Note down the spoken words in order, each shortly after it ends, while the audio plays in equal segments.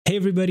Hey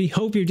everybody,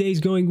 hope your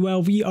day's going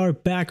well. We are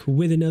back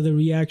with another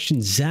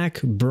reaction.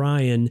 Zach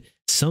Bryan,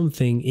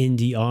 Something in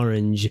the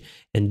Orange.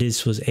 And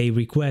this was a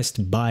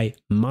request by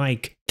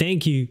Mike.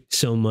 Thank you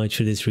so much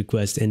for this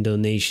request and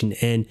donation.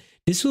 And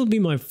this will be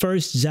my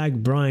first Zach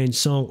Bryan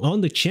song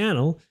on the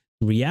channel,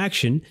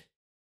 reaction,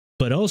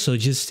 but also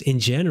just in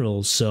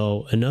general.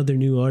 So another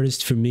new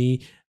artist for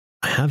me.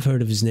 I have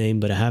heard of his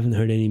name, but I haven't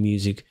heard any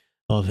music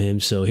of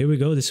him. So here we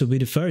go. This will be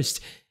the first.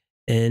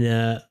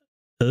 And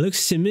it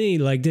looks to me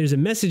like there's a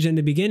message in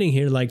the beginning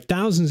here, like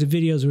thousands of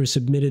videos were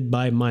submitted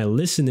by my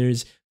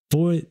listeners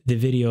for the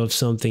video of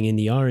Something in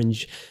the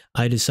Orange.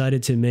 I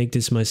decided to make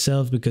this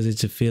myself because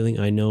it's a feeling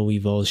I know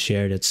we've all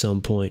shared at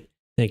some point.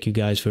 Thank you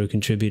guys for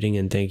contributing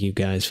and thank you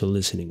guys for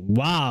listening.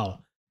 Wow.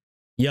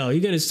 Yo, you're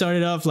going to start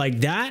it off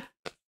like that,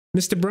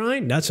 Mr.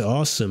 Bryan? That's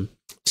awesome.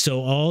 So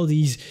all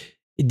these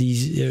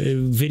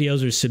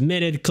videos were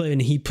submitted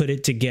and he put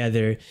it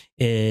together,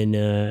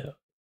 and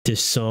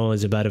this song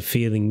is about a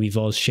feeling we've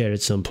all shared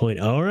at some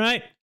point. All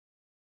right.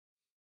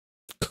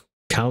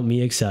 Count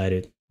me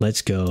excited.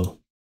 Let's go.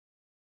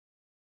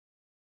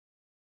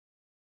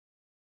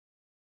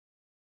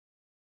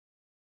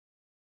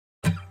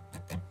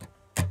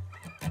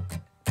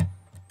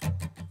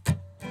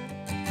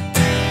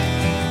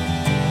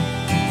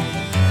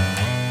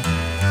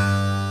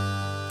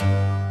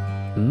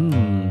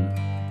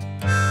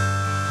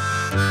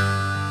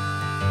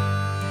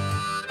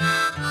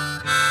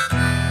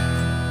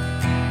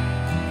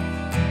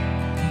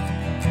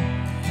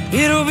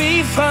 It'll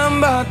be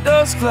fine by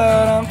dusk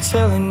cloud, I'm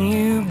telling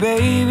you,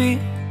 baby.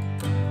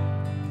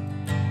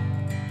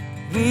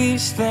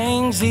 These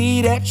things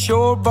eat at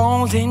your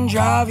bones and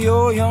drive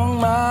your young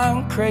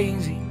mind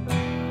crazy.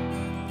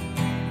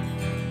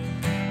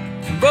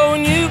 But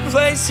when you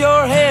place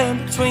your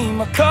hand between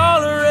my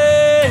collar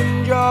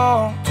and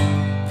jaw,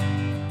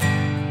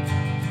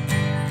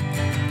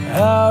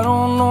 I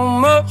don't know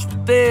much,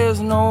 but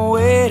there's no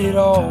weight at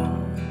all.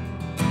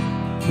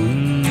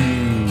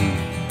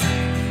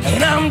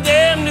 And I'm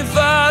damned if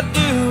I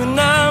do, and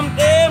I'm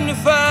damned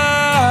if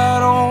I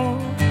don't.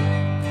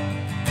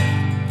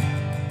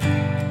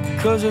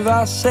 'Cause if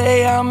I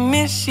say I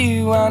miss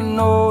you, I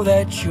know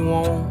that you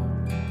won't.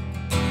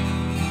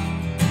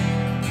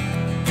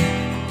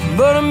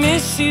 But I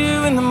miss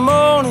you in the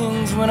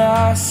mornings when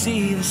I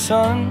see the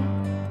sun.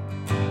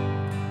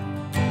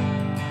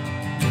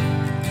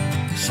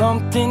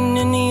 Something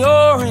in the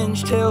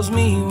orange tells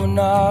me we're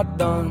not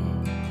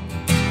done.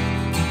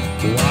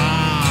 Wow.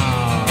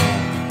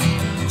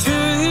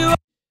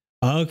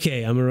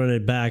 Okay, I'm gonna run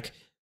it back.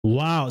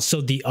 Wow, so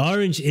the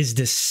orange is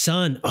the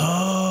sun.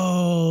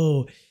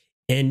 Oh,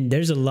 and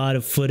there's a lot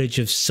of footage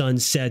of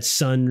sunset,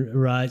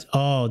 sunrise.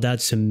 Oh,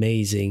 that's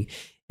amazing.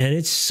 And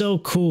it's so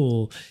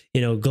cool.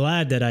 You know,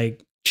 glad that I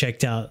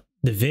checked out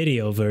the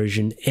video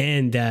version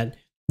and that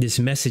this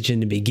message in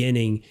the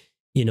beginning,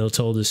 you know,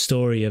 told the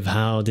story of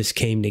how this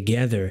came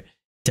together.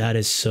 That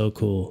is so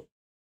cool.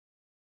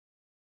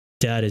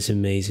 That is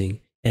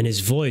amazing. And his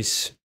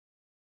voice,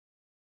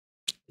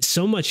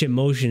 so much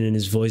emotion in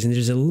his voice, and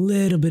there's a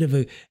little bit of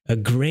a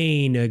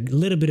grain, a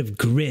little bit of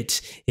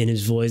grit in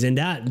his voice. And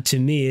that, to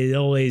me, it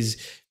always,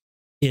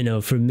 you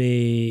know, for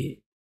me,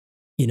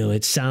 you know,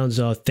 it sounds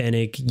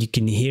authentic. You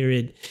can hear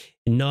it,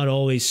 not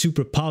always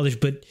super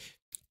polished, but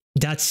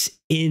that's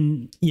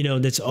in, you know,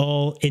 that's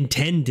all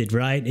intended,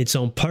 right? It's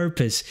on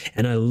purpose.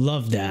 And I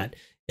love that.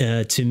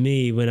 To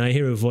me, when I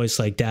hear a voice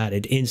like that,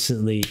 it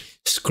instantly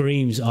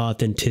screams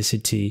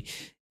authenticity.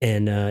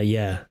 And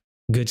yeah,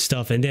 good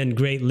stuff. And then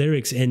great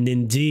lyrics. And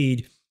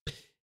indeed,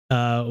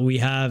 we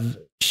have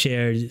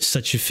shared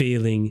such a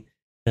feeling.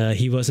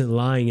 He wasn't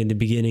lying in the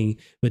beginning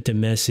with the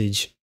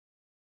message.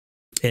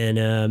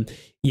 And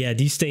yeah,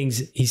 these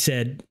things, he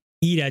said,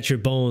 eat at your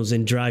bones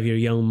and drive your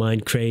young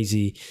mind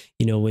crazy.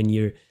 You know, when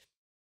you're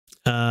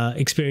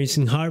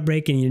experiencing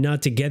heartbreak and you're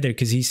not together,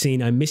 because he's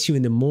saying, I miss you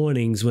in the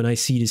mornings when I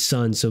see the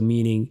sun. So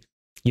meaning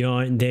you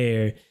aren't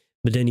there.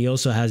 But then he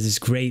also has this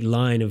great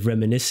line of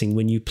reminiscing,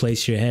 when you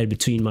place your head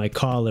between my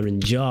collar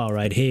and jaw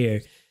right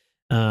here,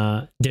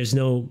 there's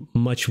no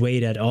much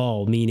weight at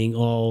all, meaning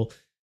all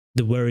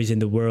the worries in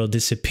the world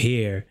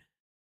disappear.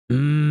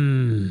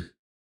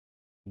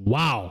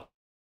 Wow.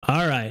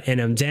 All right.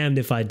 And I'm damned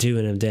if I do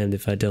and I'm damned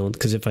if I don't,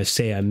 because if I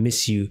say I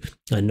miss you,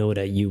 I know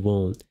that you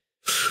won't.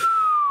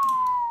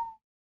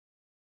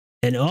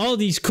 And all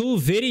these cool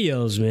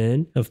videos,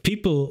 man, of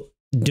people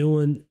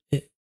doing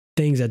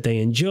things that they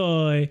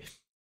enjoy.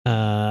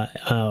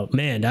 Oh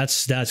man,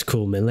 that's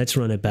cool, man. Let's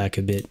run it back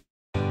a bit.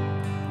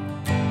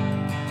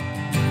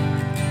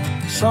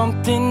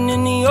 Something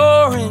in the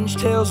orange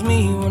tells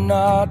me we're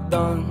not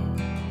done.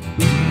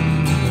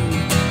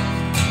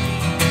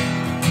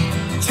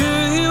 To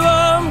you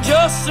I'm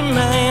just a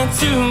man,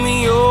 to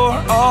me you're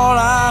all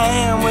I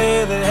am.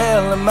 Where the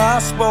hell am I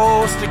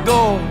supposed to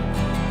go?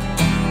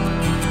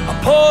 I'm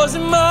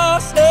poison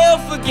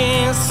myself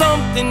again.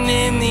 Something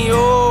in the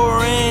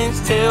orange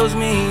tells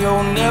me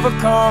you're never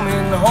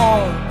coming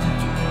home.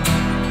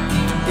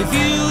 If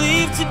you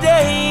leave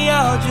today,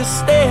 I'll just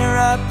stare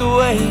out the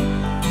way.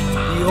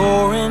 The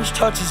orange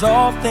touches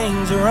all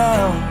things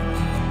around.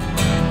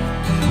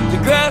 The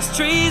grass,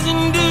 trees,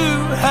 and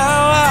dew,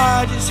 how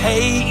I just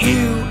hate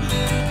you.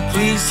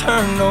 Please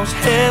turn those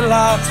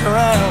headlights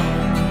around.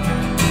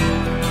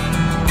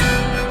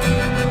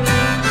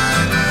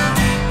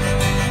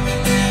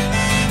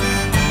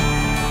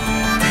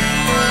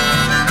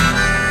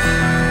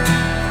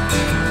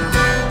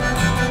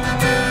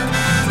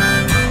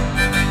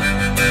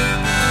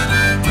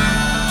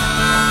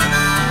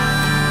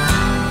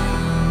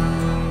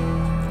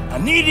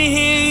 I need to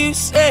hear you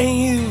say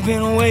you've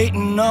been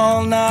waiting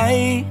all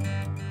night.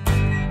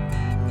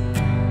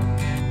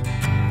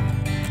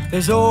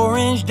 There's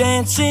orange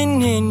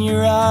dancing in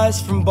your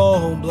eyes from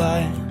bulb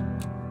light.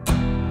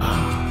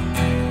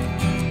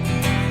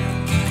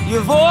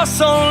 Your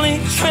voice only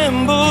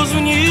trembles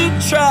when you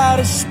try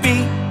to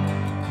speak.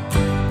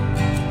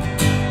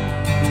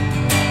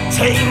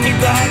 Take me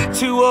back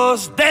to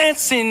us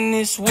dancing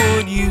this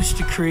wood used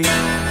to creep.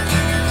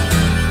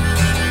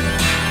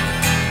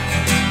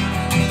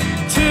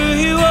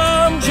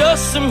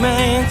 Just a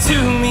man,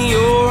 to me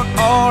you're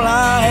all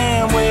I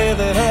am. Where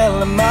the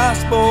hell am I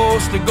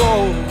supposed to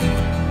go?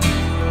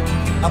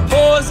 I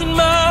poison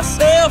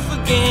myself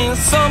again.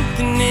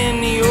 Something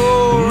in the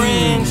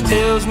orange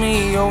tells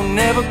me you're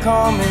never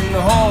coming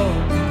home.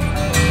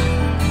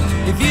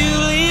 If you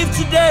leave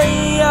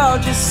today, I'll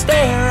just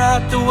stare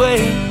at the way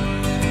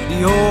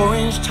the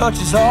orange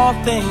touches all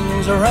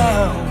things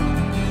around.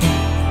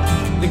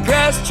 The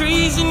grass,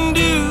 trees, and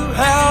dew,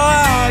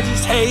 how I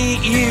just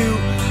hate you.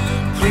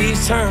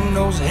 Please turn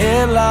those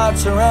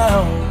headlights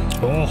around.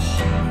 Oh,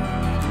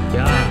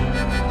 yeah.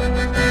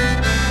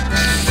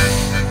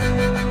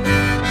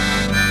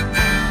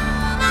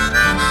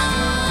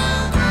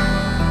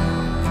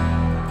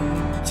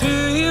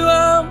 To you,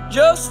 I'm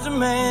just a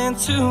man.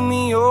 To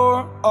me,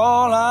 you're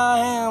all I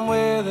am.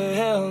 Where the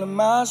hell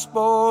am I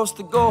supposed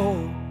to go?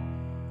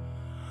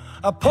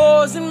 I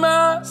poison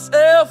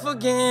myself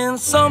again.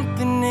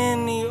 Something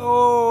in the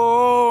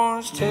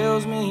orange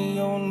tells me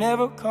you're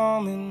never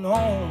coming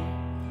home.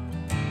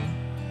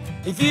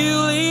 If you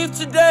leave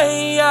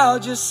today, I'll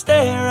just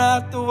stare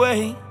at the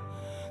way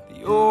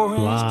the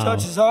orange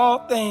touches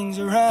all things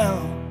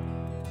around.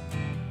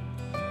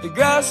 The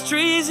grass,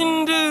 trees,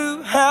 and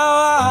dew, how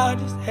I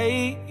just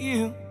hate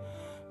you.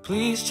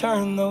 Please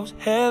turn those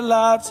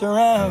headlights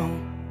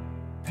around.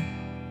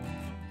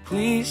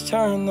 Please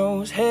turn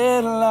those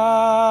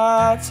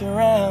headlights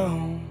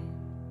around.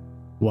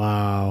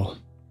 Wow.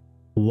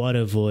 What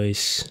a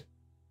voice.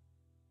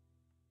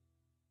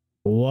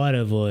 What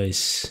a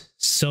voice.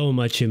 So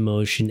much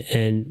emotion,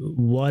 and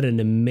what an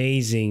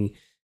amazing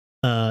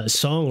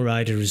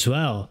songwriter as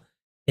well.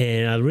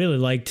 And I really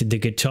liked the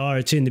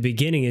guitar too. In the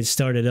beginning, it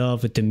started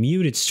off with the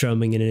muted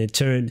strumming, and then it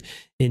turned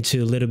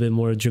into a little bit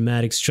more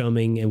dramatic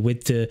strumming, and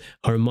with the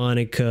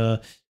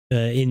harmonica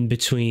in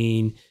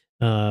between.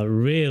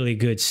 Really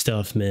good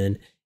stuff, man.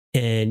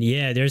 And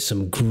yeah, there's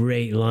some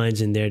great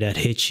lines in there that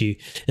hit you,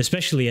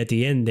 especially at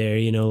the end there,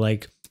 you know,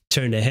 like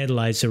turn the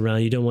headlights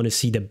around. You don't want to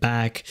see the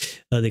back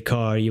of the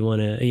car. You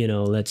want to, you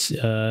know, let's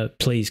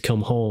please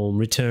come home,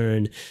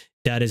 return.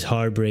 That is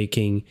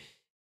heartbreaking.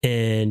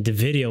 And the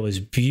video is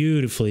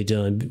beautifully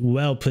done,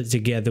 well put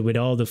together with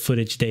all the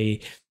footage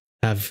they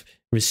have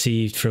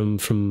received from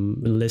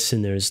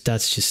listeners.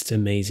 That's just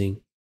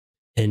amazing.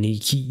 And he,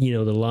 you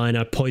know, the line,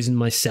 I poisoned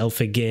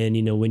myself again,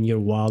 you know, when you're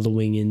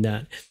wallowing in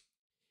that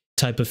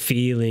type of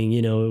feeling,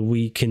 you know,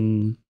 we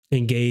can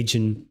engage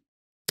in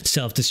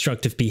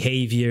self-destructive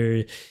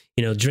behavior,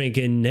 you know,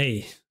 drinking.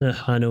 Hey,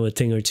 I know a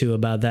thing or two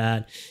about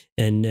that,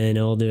 and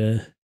all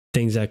the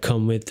things that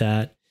come with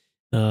that.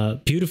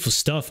 Beautiful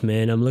stuff,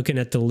 man. I'm looking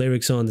at the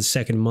lyrics on the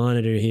second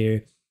monitor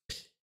here.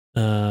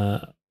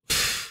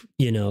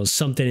 You know,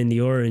 something in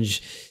the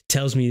orange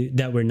tells me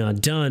that we're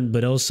not done,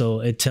 but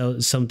also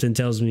something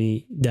tells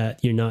me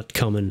that you're not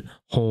coming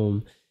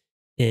home.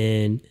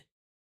 And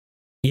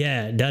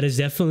yeah, that is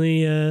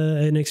definitely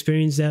an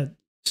experience that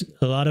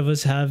a lot of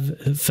us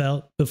have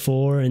felt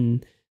before,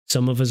 and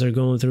some of us are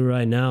going through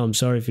right now. I'm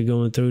sorry if you're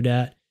going through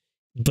that.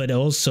 But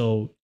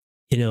also,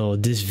 you know,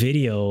 this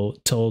video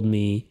told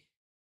me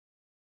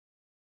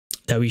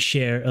that we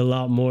share a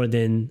lot more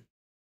than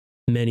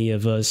many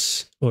of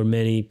us or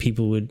many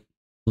people would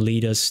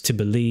lead us to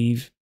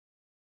believe.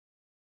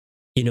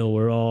 You know,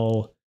 we're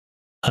all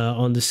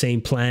on the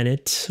same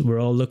planet. We're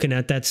all looking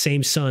at that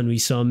same sun. We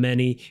saw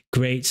many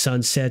great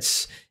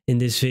sunsets in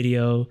this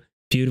video.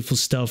 Beautiful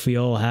stuff. We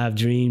all have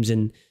dreams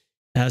and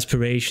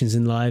aspirations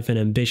in life and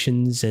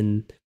ambitions.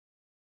 And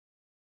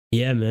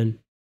yeah, man,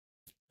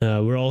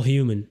 we're all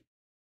human.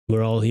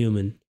 We're all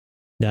human.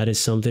 That is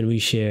something we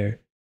share.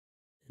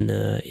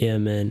 And yeah,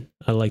 man,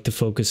 I like to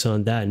focus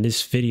on that. And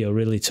this video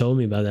really told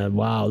me about that.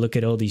 Wow, look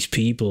at all these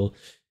people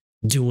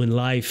doing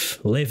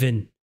life,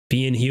 living,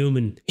 being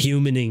human,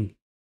 humaning.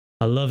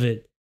 I love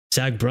it.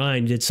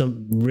 Bryan did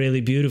something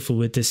really beautiful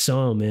with this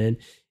song, man.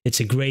 It's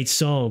a great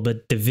song,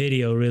 but the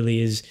video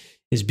really is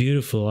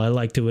beautiful. I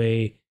like the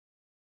way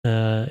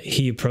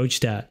he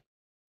approached that.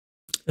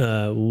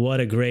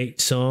 What a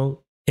great song.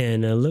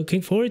 And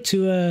looking forward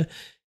to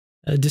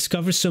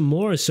discover some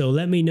more. So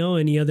let me know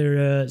any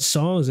other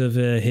songs of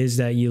his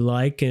that you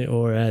like,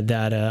 or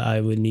that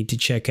I would need to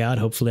check out.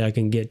 Hopefully I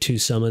can get to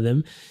some of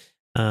them,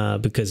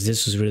 because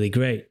this was really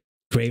great.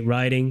 Great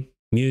writing,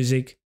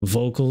 music,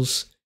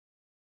 vocals,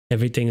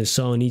 everything a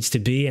song needs to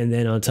be. And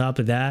then on top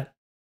of that,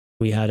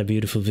 we had a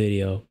beautiful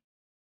video.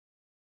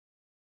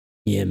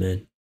 Yeah,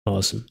 man.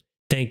 Awesome.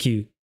 Thank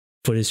you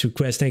for this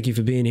request. Thank you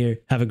for being here.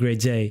 Have a great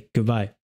day. Goodbye.